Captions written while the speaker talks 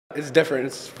It's different.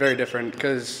 It's very different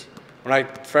because when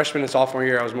freshman and sophomore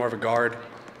year, I was more of a guard.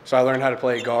 So I learned how to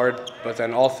play guard, but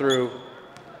then all through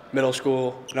middle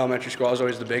school and elementary school, I was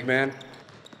always the big man.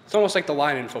 It's almost like the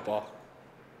line in football.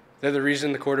 They're the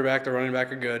reason the quarterback, the running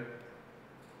back are good,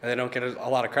 and they don't get a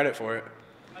lot of credit for it.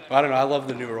 But I don't know. I love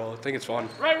the new role. I think it's fun.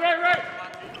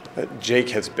 Jake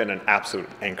has been an absolute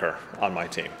anchor on my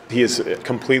team. He is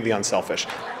completely unselfish.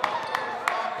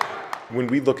 When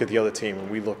we look at the other team, when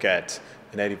we look at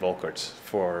an Eddie Volkerts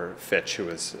for Fitch, who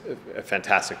is a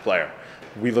fantastic player,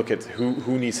 we look at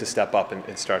who needs to step up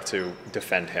and start to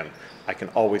defend him. I can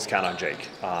always count on Jake.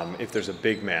 If there's a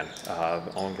big man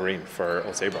on green for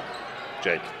Osebra,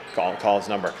 Jake, call his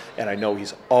number. And I know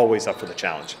he's always up for the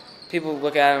challenge. People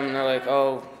look at him and they're like,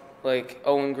 oh, like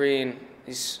Owen Green,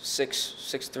 he's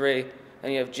 6'3",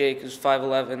 and you have Jake who's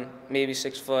 5'11", maybe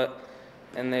 6 foot,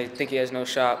 and they think he has no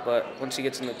shot, but once he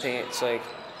gets in the paint, it's like,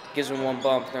 gives him one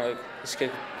bump, and they're like, this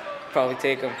kid could probably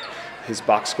take him. His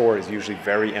box score is usually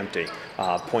very empty,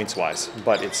 points-wise,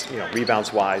 but it's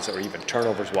rebounds-wise or even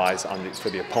turnovers-wise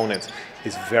for the opponent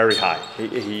is very high.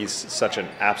 He's such an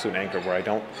absolute anchor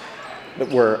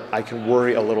where I can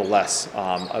worry a little less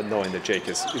knowing that Jake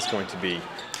is going to be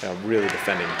really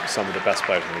defending some of the best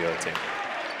players on the other team.